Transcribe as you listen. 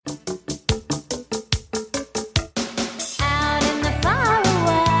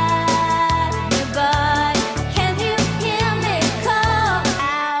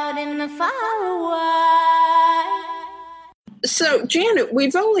Janet,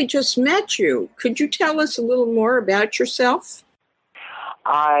 we've only just met you. Could you tell us a little more about yourself?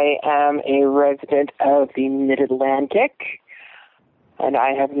 I am a resident of the Mid-Atlantic, and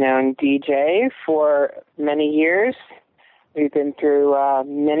I have known DJ for many years. We've been through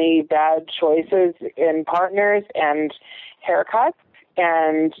many bad choices in partners and haircuts,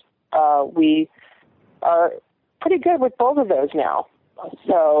 and we are pretty good with both of those now.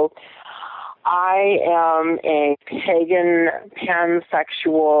 So I am a pagan,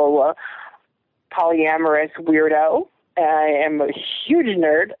 pansexual, polyamorous weirdo. I am a huge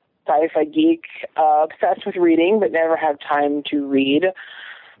nerd, sci-fi geek, obsessed with reading, but never have time to read.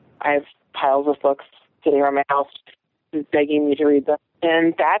 I have piles of books sitting around my house begging me to read them.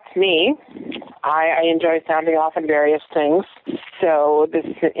 And that's me. I enjoy sounding off on various things, so this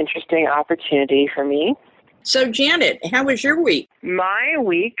is an interesting opportunity for me. So, Janet, how was your week? My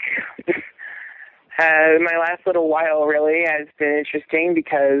week, my last little while really has been interesting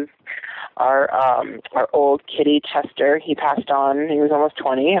because our old kitty Chester, he passed on. He was almost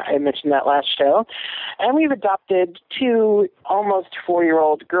 20. I mentioned that last show. And we've adopted 2 almost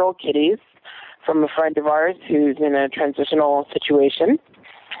 4-year-old girl kitties from a friend of ours who's in a transitional situation.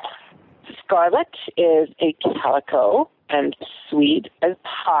 Scarlet is a calico and sweet as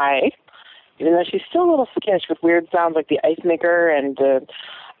pie, even though she's still a little skittish with weird sounds like the ice maker and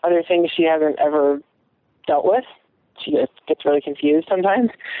other things she hasn't ever dealt with. She just gets really confused sometimes.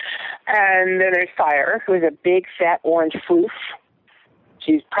 And then there's Fire, who is a big, fat, orange floof.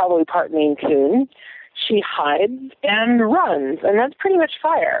 She's probably part Maine Coon. She hides and runs, and that's pretty much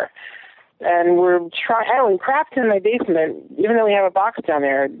Fire. And we're having crafts in my basement, even though we have a box down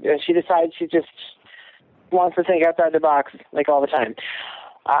there. She decides she just wants to think outside the box, like, all the time.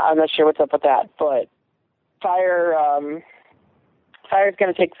 I'm not sure what's up with that, but Fire's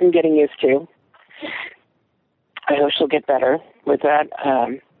going to take some getting used to. I hope she'll get better with that.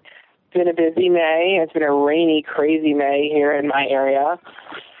 It's been a busy May. It's been a rainy, crazy May here in my area.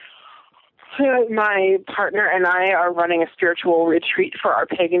 My partner and I are running a spiritual retreat for our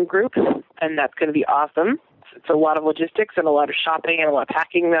pagan group, and that's going to be awesome. It's a lot of logistics and a lot of shopping and a lot of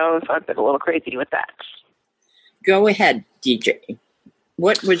packing, though, so I've been a little crazy with that. Go ahead, DJ.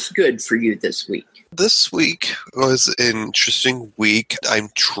 What was good for you this week? This week was an interesting week. I'm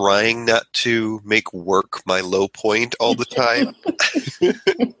trying not to make work my low point all the time.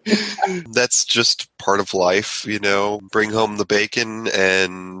 That's just part of life, you know. Bring home the bacon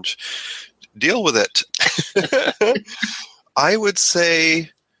and deal with it. I would say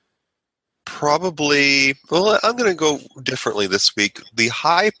probably, well, I'm going to go differently this week. The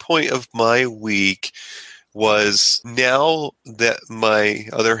high point of my week was now that my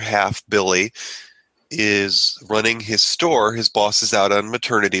other half, Billy, is running his store. His boss is out on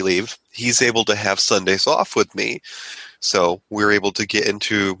maternity leave. He's able to have Sundays off with me. So we're able to get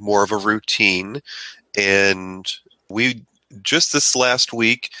into more of a routine. And we just this last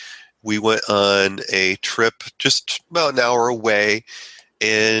week, we went on a trip just about an hour away.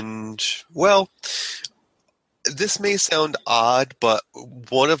 And, well, this may sound odd, but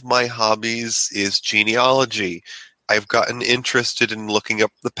one of my hobbies is genealogy. I've gotten interested in looking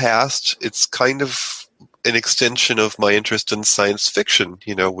up the past. It's kind of an extension of my interest in science fiction,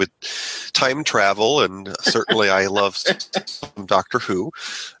 you know, with time travel, and certainly I love Doctor Who.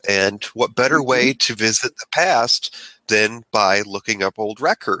 And what better way to visit the past than by looking up old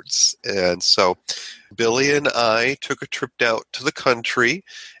records? And so Billy and I took a trip out to the country,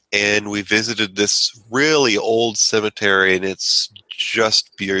 and we visited this really old cemetery, and it's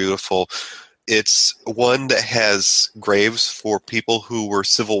just beautiful. It's one that has graves for people who were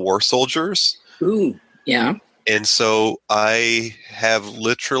Civil War soldiers. Ooh, yeah. And so I have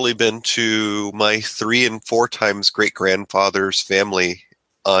literally been to my 3 and 4 times great-grandfather's family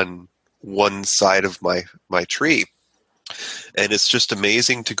on one side of my tree. And it's just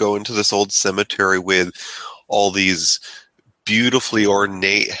amazing to go into this old cemetery with all these beautifully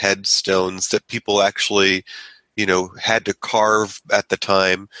ornate headstones that people actually, you know, had to carve at the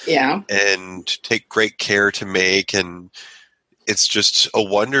time. Yeah. And take great care to make. And it's just a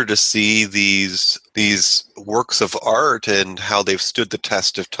wonder to see these works of art and how they've stood the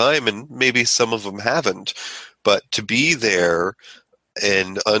test of time, and maybe some of them haven't. But to be there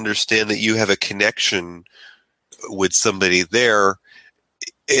and understand that you have a connection with somebody there,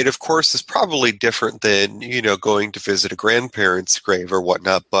 it of course is probably different than, you know, going to visit a grandparent's grave or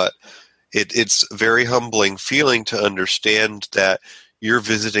whatnot, but it's a very humbling feeling to understand that you're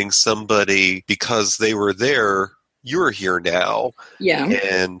visiting somebody because they were there, you're here now. Yeah.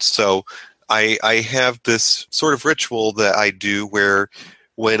 And so I have this sort of ritual that I do where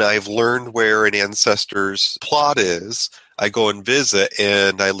when I've learned where an ancestor's plot is, I go and visit,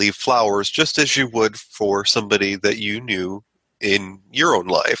 and I leave flowers just as you would for somebody that you knew in your own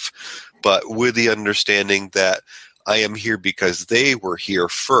life, but with the understanding that I am here because they were here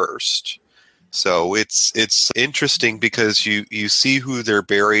first. So it's interesting because you see who they're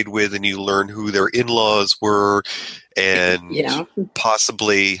buried with, and you learn who their in-laws were, and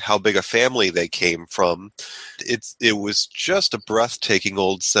possibly how big a family they came from. It was just a breathtaking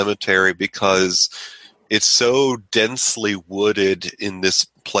old cemetery because it's so densely wooded in this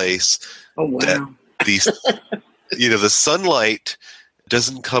place that the sunlight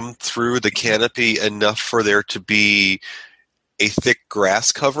doesn't come through the canopy enough for there to be a thick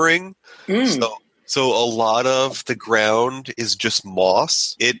grass covering. So a lot of the ground is just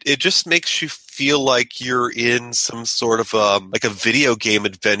moss. It just makes you feel like you're in some sort of like a video game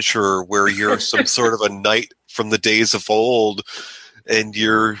adventure where you're some sort of a knight from the days of old, and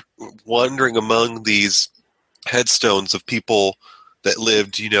you're wandering among these headstones of people that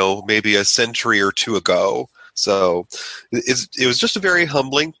lived, maybe a century or two ago. So it was just a very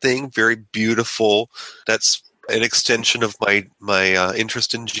humbling thing, very beautiful. That's an extension of my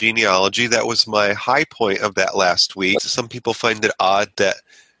interest in genealogy. That was my high point of that last week. Some people find it odd that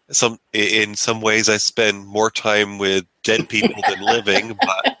in some ways I spend more time with dead people than living,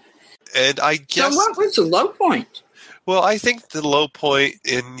 and I guess. So what was the low point? Well, I think the low point,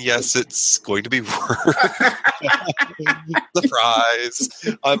 and yes, it's going to be worse. Surprise.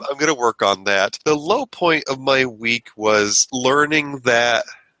 I'm going to work on that. The low point of my week was learning that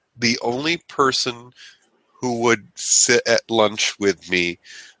the only person who would sit at lunch with me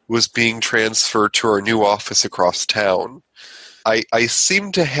was being transferred to our new office across town. I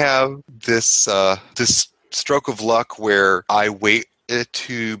seem to have this stroke of luck where I wait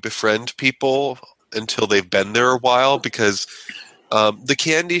to befriend people until they've been there a while, because the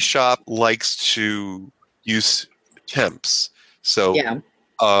candy shop likes to use temps. So,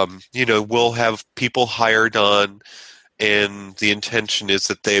 we'll have people hired on, and the intention is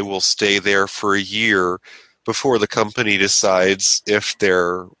that they will stay there for a year before the company decides if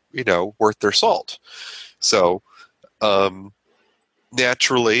they're, worth their salt. So,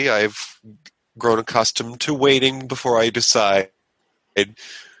 naturally, I've grown accustomed to waiting before I decide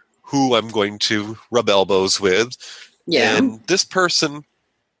who I'm going to rub elbows with. Yeah. And this person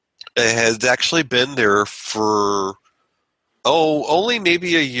has actually been there for, only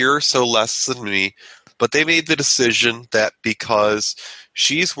maybe a year or so less than me. But they made the decision that because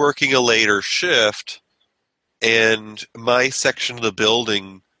she's working a later shift and my section of the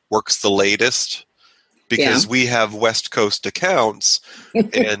building works the latest, because we have West Coast accounts,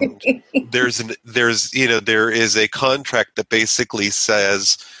 and there is a contract that basically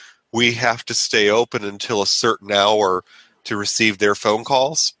says we have to stay open until a certain hour to receive their phone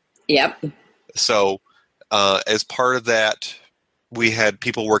calls. Yep. So as part of that, we had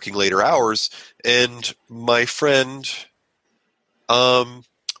people working later hours, and my friend,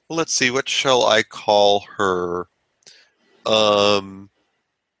 let's see, what shall I call her?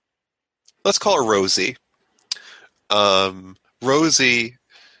 Let's call her Rosie. Rosie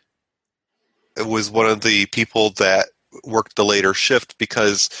was one of the people that worked the later shift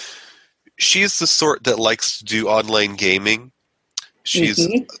because she's the sort that likes to do online gaming. She's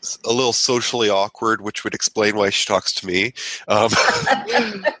a little socially awkward, which would explain why she talks to me.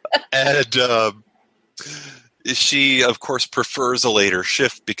 And she, of course, prefers a later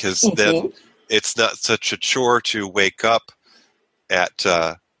shift because then it's not such a chore to wake up at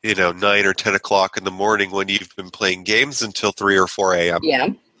 9 or 10 o'clock in the morning when you've been playing games until 3 or 4 a.m. Yeah.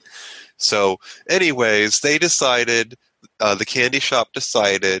 So anyways, they decided, the candy shop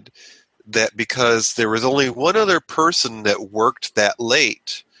decided that because there was only one other person that worked that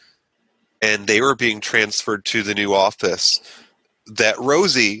late and they were being transferred to the new office, that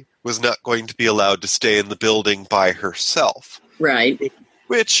Rosie was not going to be allowed to stay in the building by herself. Right.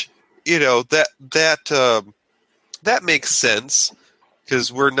 Which, that makes sense,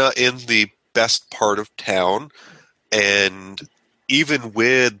 because we're not in the best part of town, and even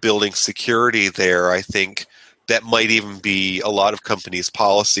with building security there, I think that might even be a lot of companies'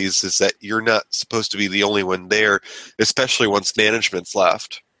 policies, is that you're not supposed to be the only one there, especially once management's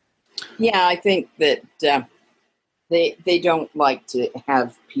left. Yeah, I think that they don't like to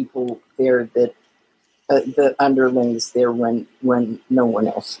have people there that the underlings there when no one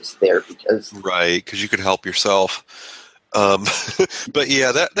else is there, because you could help yourself. But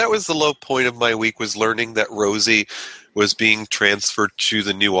yeah, that was the low point of my week, was learning that Rosie was being transferred to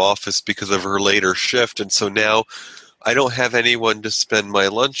the new office because of her later shift, and so now I don't have anyone to spend my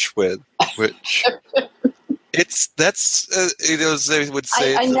lunch with, which they would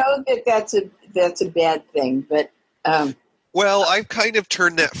say. I know that that's a bad thing, but Well, I've kind of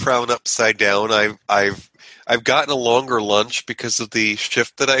turned that frown upside down. I've gotten a longer lunch because of the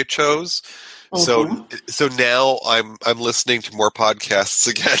shift that I chose. So Mhm. so now I'm listening to more podcasts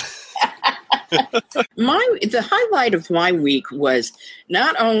again. The highlight of my week was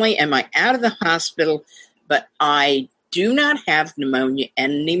not only am I out of the hospital, but I do not have pneumonia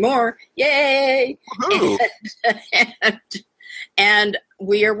anymore. Yay! Woohoo! And, and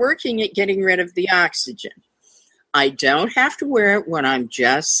we are working at getting rid of the oxygen. I don't have to wear it when I'm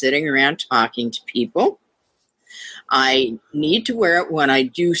just sitting around talking to people. I need to wear it when I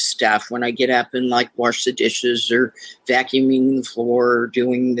do stuff, when I get up and like wash the dishes or vacuuming the floor or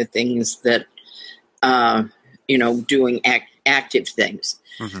doing the things that, doing active things.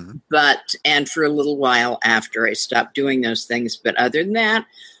 Mm-hmm. And for a little while after I stopped doing those things. But other than that,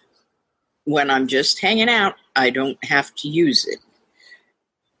 when I'm just hanging out, I don't have to use it.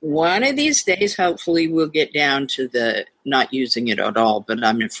 One of these days, hopefully, we'll get down to the not using it at all, but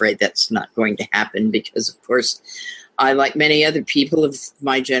I'm afraid that's not going to happen because, of course, I, like many other people of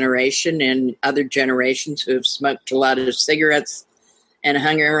my generation and other generations who have smoked a lot of cigarettes and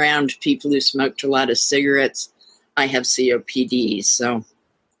hung around people who smoked a lot of cigarettes, I have COPD. So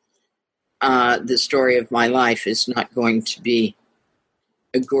the story of my life is not going to be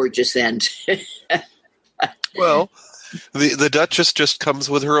a gorgeous end. Well, the Duchess just comes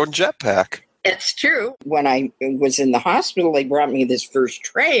with her own jetpack. It's true. When I was in the hospital, they brought me this first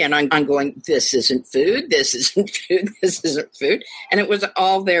tray, and I'm going, this isn't food, this isn't food, this isn't food. And it was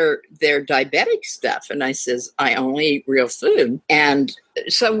all their diabetic stuff. And I says, I only eat real food. And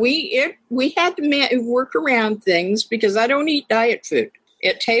so we had to work around things because I don't eat diet food.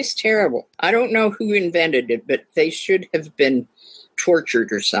 It tastes terrible. I don't know who invented it, but they should have been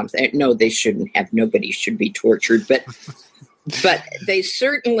tortured or something. No, they shouldn't have. Nobody should be tortured. But they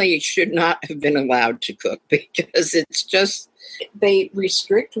certainly should not have been allowed to cook because it's just, they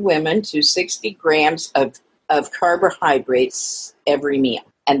restrict women to 60 grams of carbohydrates every meal.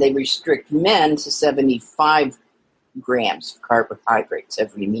 And they restrict men to 75 grams of carbohydrates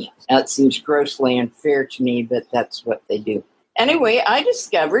every meal. Now, it seems grossly unfair to me, but that's what they do. Anyway, I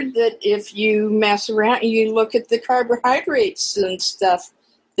discovered that if you mess around and you look at the carbohydrates and stuff,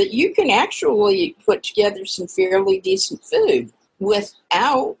 that you can actually put together some fairly decent food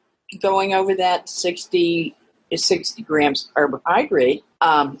without going over that 60 grams carbohydrate.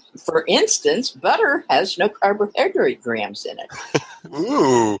 For instance, butter has no carbohydrate grams in it.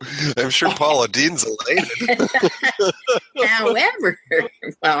 Ooh, I'm sure Paula Dean's elated. However,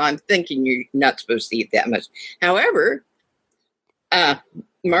 well, I'm thinking you're not supposed to eat that much. However,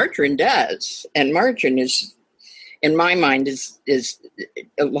 margarine does, and margarine is, in my mind, is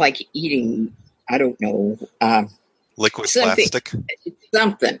like eating, I don't know, liquid plastic,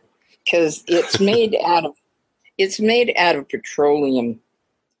 something, because it's made out of petroleum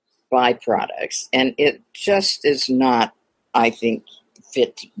byproducts, and it just is not, I think,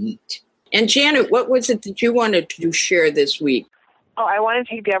 fit to eat. And Janet, what was it that you wanted to share this week? Oh, I want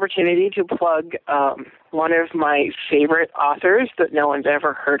to take the opportunity to plug one of my favorite authors that no one's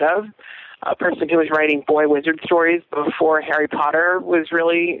ever heard of, a person who was writing boy wizard stories before Harry Potter was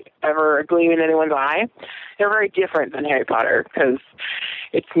really ever a gleam in anyone's eye. They're very different than Harry Potter because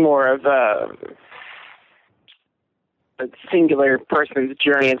it's more of a singular person's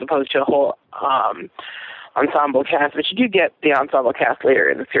journey as opposed to a whole ensemble cast. But you do get the ensemble cast later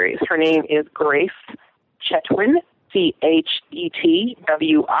in the series. Her name is Grace Chetwin, Chetwin,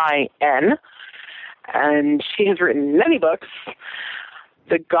 and she has written many books.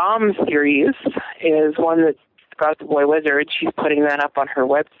 The GOM series is one that's about the boy wizard. She's putting that up on her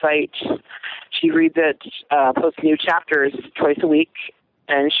website. She reads it, posts new chapters twice a week,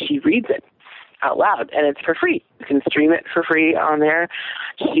 and she reads it out loud, and it's for free. You can stream it for free on there.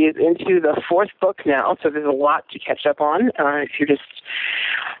 She is into the fourth book now, so there's a lot to catch up on. If you're just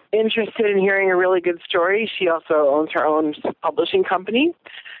interested in hearing a really good story, she also owns her own publishing company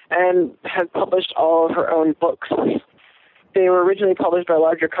and has published all of her own books. They were originally published by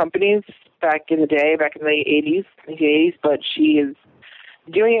larger companies back in the day, back in the 80s, but she is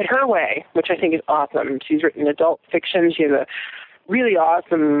doing it her way, which I think is awesome. She's written adult fiction. She has a really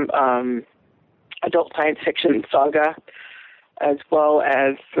awesome adult science fiction saga, as well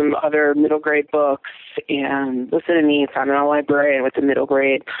as some other middle grade books. And listen to me, I'm a librarian with the middle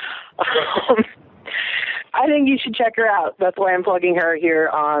grade. I think you should check her out. That's why I'm plugging her here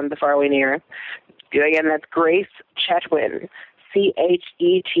on The Faraway Near. Again, that's Grace Chetwin,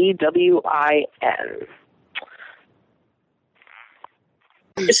 Chetwin.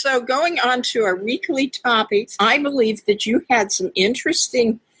 So going on to our weekly topics, I believe that you had some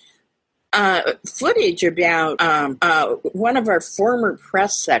interesting footage about one of our former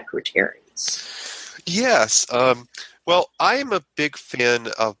press secretaries. Yes. Well, I am a big fan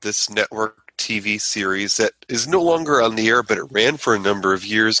of this network TV series that is no longer on the air, but it ran for a number of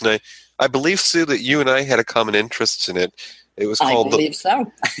years. And I believe, Sue, that you and I had a common interest in it. It was called I believe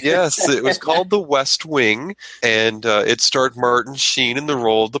so. Yes, it was called The West Wing, and it starred Martin Sheen in the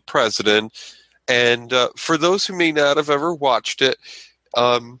role of the president. And for those who may not have ever watched it,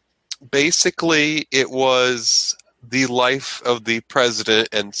 basically it was the life of the president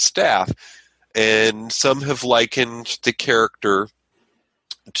and staff. And some have likened the character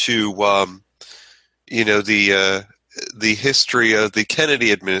to, the history of the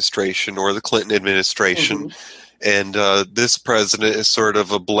Kennedy administration or the Clinton administration. Mm-hmm. And this president is sort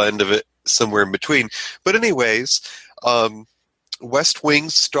of a blend of it somewhere in between. But anyways, West Wing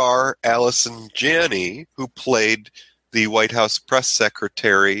star Allison Janney, who played the White House press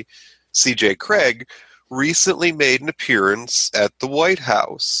secretary C.J. Craig, recently made an appearance at the White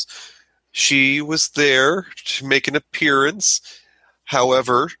House. She was there to make an appearance.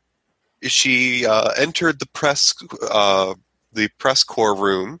 However, she entered the press corps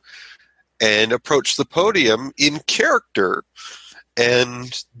room and approached the podium in character.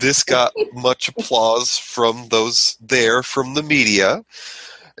 And this got much applause from those there from the media.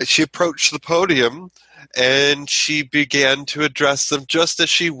 She approached the podium and she began to address them just as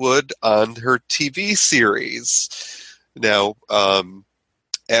she would on her TV series. Now,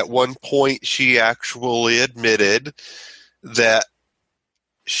 at one point, she actually admitted that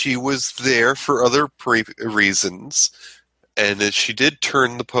she was there for other reasons, and that she did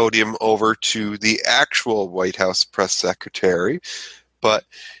turn the podium over to the actual White House press secretary. But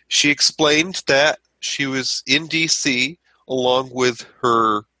she explained that she was in D.C. along with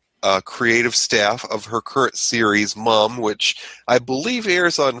her creative staff of her current series, Mom, which I believe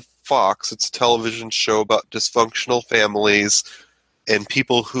airs on Fox. It's a television show about dysfunctional families and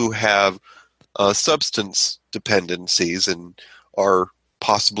people who have substance dependencies and are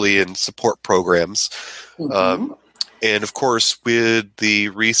possibly in support programs. Mm-hmm. And of course, with the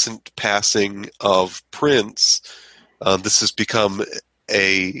recent passing of Prince, this has become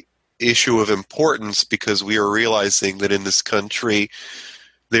a issue of importance because we are realizing that in this country,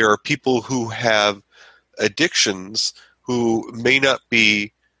 there are people who have addictions who may not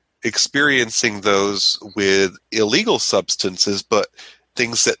be experiencing those with illegal substances, but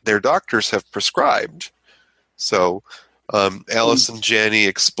things that their doctors have prescribed. So Allison Janney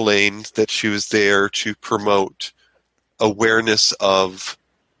explained that she was there to promote awareness of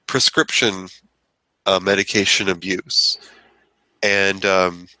prescription medication abuse. And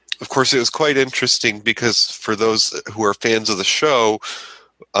of course, it was quite interesting because for those who are fans of the show,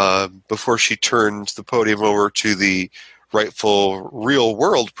 before she turned the podium over to the rightful real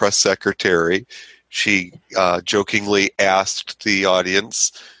world press secretary, she jokingly asked the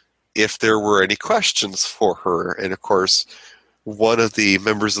audience if there were any questions for her. And of course, one of the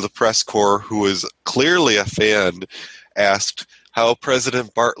members of the press corps, who was clearly a fan, asked how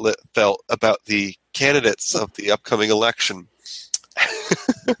President Bartlett felt about the candidates of the upcoming election.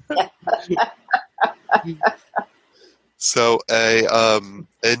 So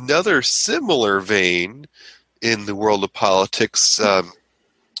another similar vein in the world of politics,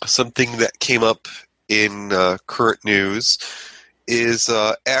 something that came up in current news is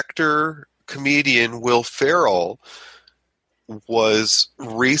actor, comedian Will Ferrell was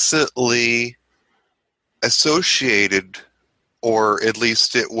recently associated, or at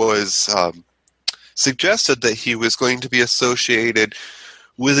least it was suggested that he was going to be associated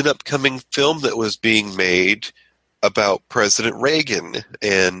with an upcoming film that was being made about President Reagan.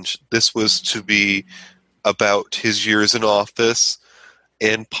 And this was to be about his years in office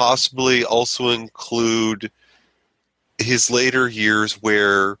and possibly also include his later years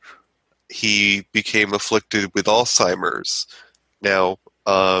where he became afflicted with Alzheimer's. Now,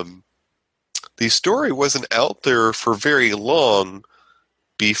 the story wasn't out there for very long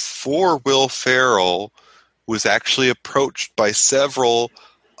before Will Ferrell was actually approached by several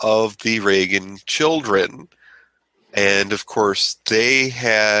of the Reagan children. And, of course, they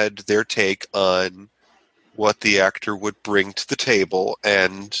had their take on what the actor would bring to the table.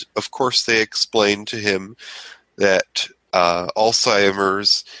 And, of course, they explained to him that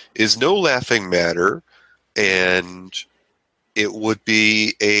Alzheimer's is no laughing matter, and it would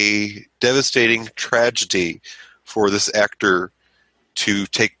be a devastating tragedy for this actor to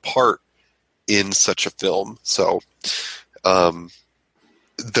take part in such a film. So,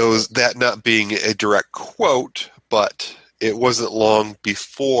 that not being a direct quote, but it wasn't long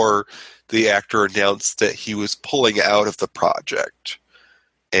before the actor announced that he was pulling out of the project.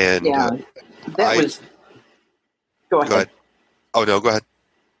 And Yeah, that was. Go go ahead. Oh no, go ahead.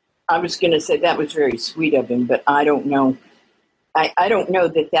 I was going to say that was very sweet of him, but I don't know. I don't know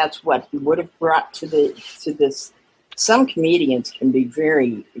that that's what he would have brought to this. Some comedians can be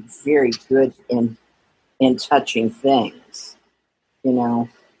very, very good in touching things. You know,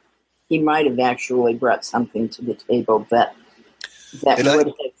 he might have actually brought something to the table that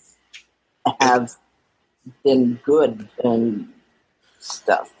would have been good and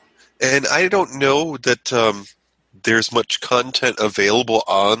stuff. And I don't know that there's much content available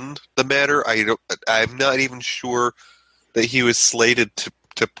on the matter. I'm not even sure that he was slated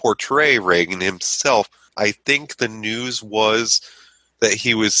to portray Reagan himself. I think the news was that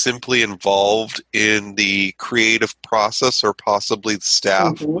he was simply involved in the creative process or possibly the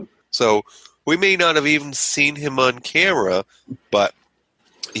staff. Mm-hmm. So we may not have even seen him on camera, but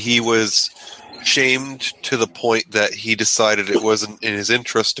he was shamed to the point that he decided it wasn't in his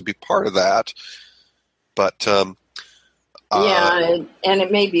interest to be part of that. But yeah, and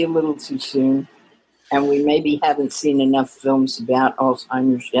it may be a little too soon. And we maybe haven't seen enough films about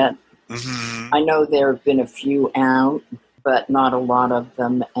Alzheimer's yet. Mm-hmm. I know there have been a few out, but not a lot of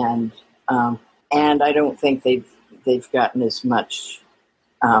them, and I don't think they've gotten as much.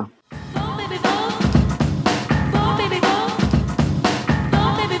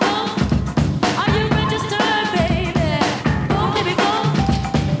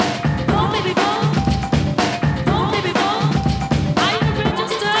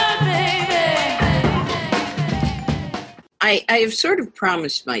 I have sort of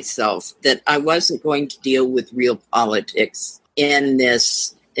promised myself that I wasn't going to deal with real politics in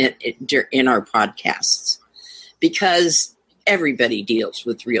our podcasts, because everybody deals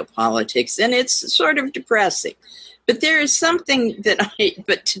with real politics and it's sort of depressing. But there is something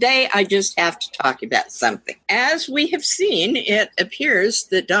but today I just have to talk about something. As we have seen, it appears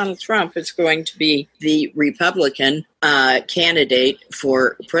that Donald Trump is going to be the Republican candidate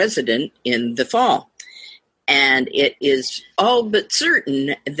for president in the fall. And it is all but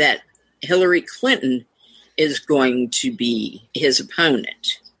certain that Hillary Clinton is going to be his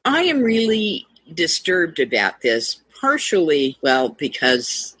opponent. I am really disturbed about this, partially,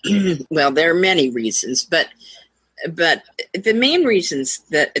 because, there are many reasons, but the main reasons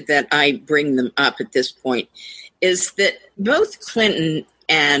that I bring them up at this point is that both Clinton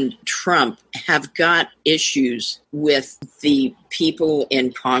and Trump have got issues with the people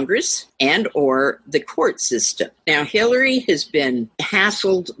in Congress and or the court system. Now, Hillary has been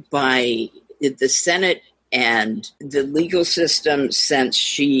hassled by the Senate and the legal system since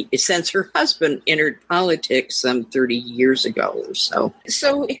her husband entered politics some 30 years ago or so.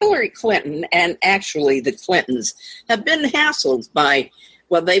 So Hillary Clinton and actually the Clintons have been hassled by,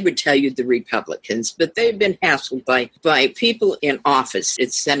 well, they would tell you the Republicans, but they've been hassled by people in office in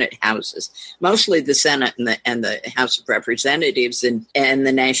Senate houses, mostly the Senate and the House of Representatives and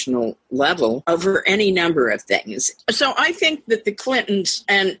the national level, over any number of things. So I think that the Clintons,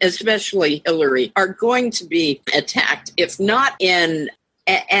 and especially Hillary, are going to be attacked, if not in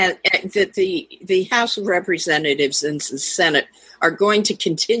that the House of Representatives and the Senate are going to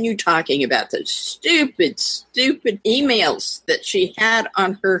continue talking about the stupid emails that she had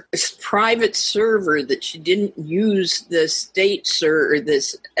on her private server that she didn't use the state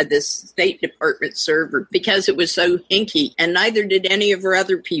the State Department server because it was so hinky, and neither did any of her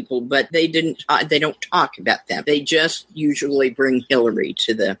other people. But they don't talk about them. They just usually bring Hillary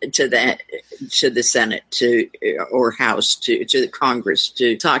to the Senate or House to the Congress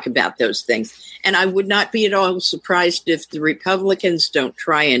to talk about those things. And I would not be at all surprised if the Republicans don't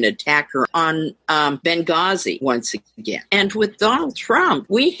try and attack her on Benghazi once again. And with Donald Trump,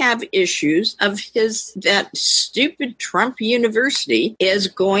 we have issues of that stupid Trump University is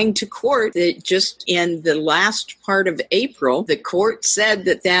going to court. Just in the last part of April, the court said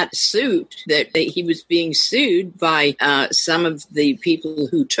that suit, that he was being sued by some of the people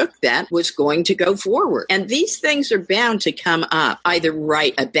who took that, was going to go forward. And these things are bound to come up either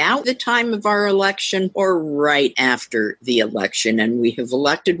right about the time of our election or right after the election. And we have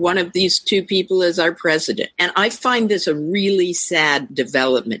elected one of these two people as our president. And I find this a really sad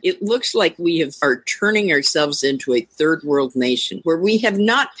development. It looks like we are turning ourselves into a third world nation where we have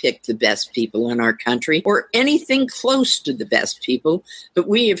not picked the best people in our country or anything close to the best people, but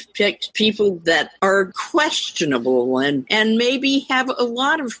we have picked people that are questionable and maybe have a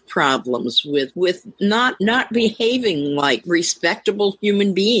lot of problems with not behaving like respectable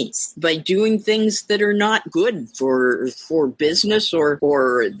human beings by doing things that are not good for business business or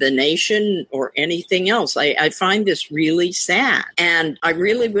the nation or anything else. I find this really sad, and I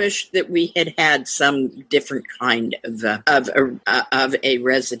really wish that we had some different kind of a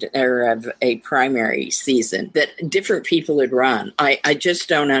resident or of a primary season that different people had run. I just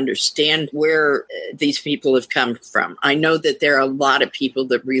don't understand where these people have come from. I know that there are a lot of people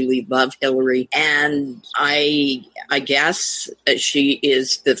that really love Hillary, and I guess she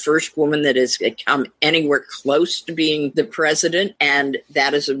is the first woman that has come anywhere close to being the president, and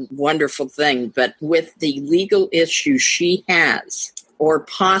that is a wonderful thing. But with the legal issues she has, or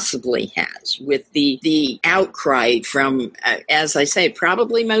possibly has, with the outcry from, as I say,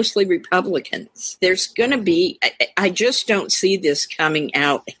 probably mostly Republicans, there's going to be, I just don't see this coming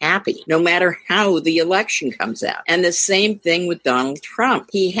out happy, no matter how the election comes out. And the same thing with Donald Trump.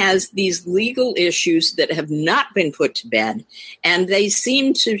 He has these legal issues that have not been put to bed, and they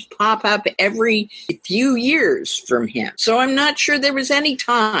seem to pop up every few years from him. So I'm not sure there was any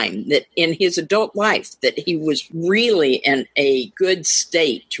time that in his adult life that he was really in a good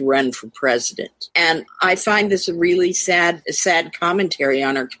state to run for president. And I find this a really sad commentary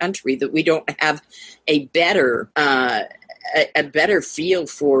on our country that we don't have a better feel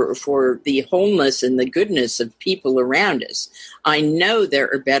for the wholeness and the goodness of people around us. I know there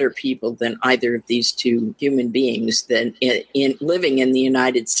are better people than either of these two human beings than in living in the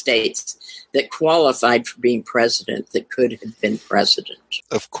United States that qualified for being president, that could have been president.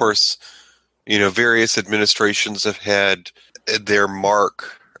 Of course, various administrations have had their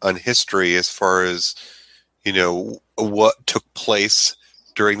mark on history as far as, what took place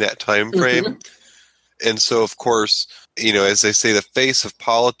during that time frame. Mm-hmm. And so, of course, as they say, the face of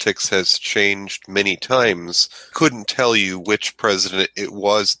politics has changed many times. Couldn't tell you which president it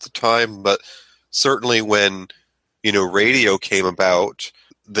was at the time, but certainly when, radio came about,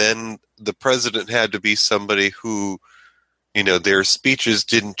 then the president had to be somebody who, their speeches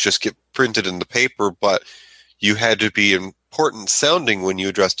didn't just get printed in the paper, but you had to be important sounding when you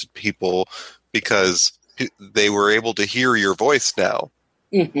addressed people because they were able to hear your voice now.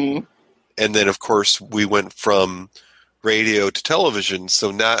 Mm-hmm. And then, of course, we went from radio to television.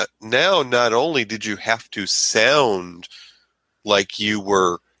 So not only did you have to sound like you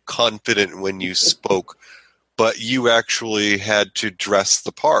were confident when you spoke, but you actually had to dress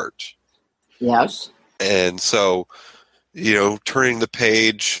the part. Yes. And so, turning the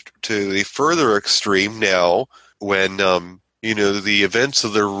page to the further extreme now, when, the events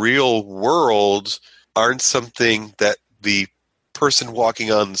of the real world aren't something that the person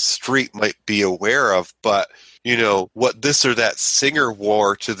walking on the street might be aware of, but, what this or that singer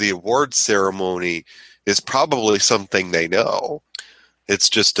wore to the award ceremony is probably something they know. It's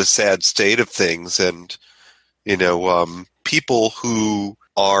just a sad state of things. And, people who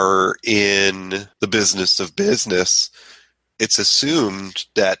are in the business of business, it's assumed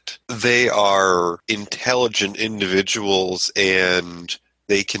that they are intelligent individuals and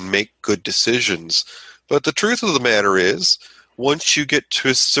they can make good decisions. But the truth of the matter is, once you get to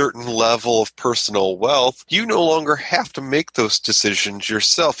a certain level of personal wealth, you no longer have to make those decisions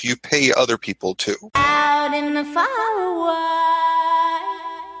yourself. You pay other people to. Out in the far away.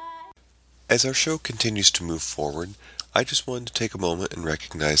 As our show continues to move forward, I just wanted to take a moment and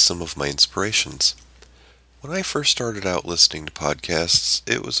recognize some of my inspirations. When I first started out listening to podcasts,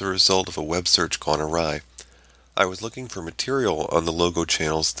 it was a result of a web search gone awry. I was looking for material on the Logo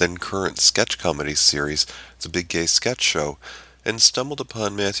Channel's then-current sketch comedy series, The Big Gay Sketch Show, and stumbled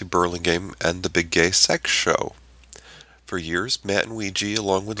upon Matthew Burlingame and The Big Gay Sex Show. For years, Matt and Ouija,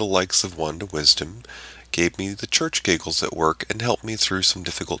 along with the likes of Wanda Wisdom, gave me the church giggles at work and helped me through some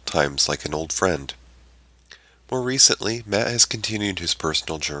difficult times like an old friend. More recently, Matt has continued his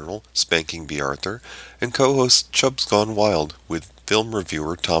personal journal, Spanking B. Arthur, and co-hosts Chubb's Gone Wild with film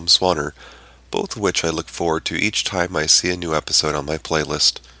reviewer Tom Swanner, both of which I look forward to each time I see a new episode on my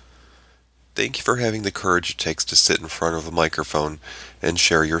playlist. Thank you for having the courage it takes to sit in front of a microphone and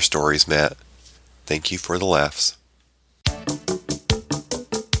share your stories, Matt. Thank you for the laughs.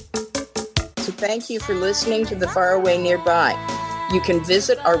 So thank you for listening to The Faraway Nearby. You can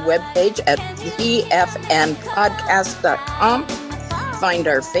visit our webpage at tfnpodcast.com, find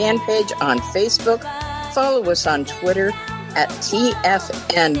our fan page on Facebook, follow us on Twitter at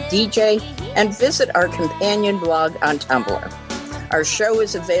TFNDJ, and visit our companion blog on Tumblr. Our show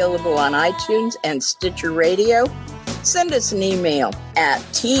is available on iTunes and Stitcher Radio. Send us an email at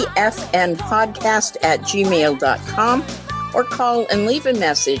tfnpodcast@gmail.com or call and leave a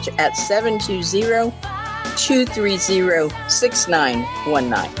message at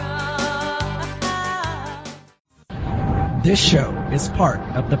 720-230-6919. This show is part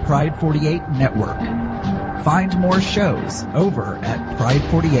of the Pride 48 Network. Find more shows over at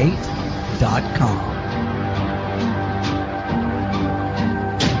pride48.com.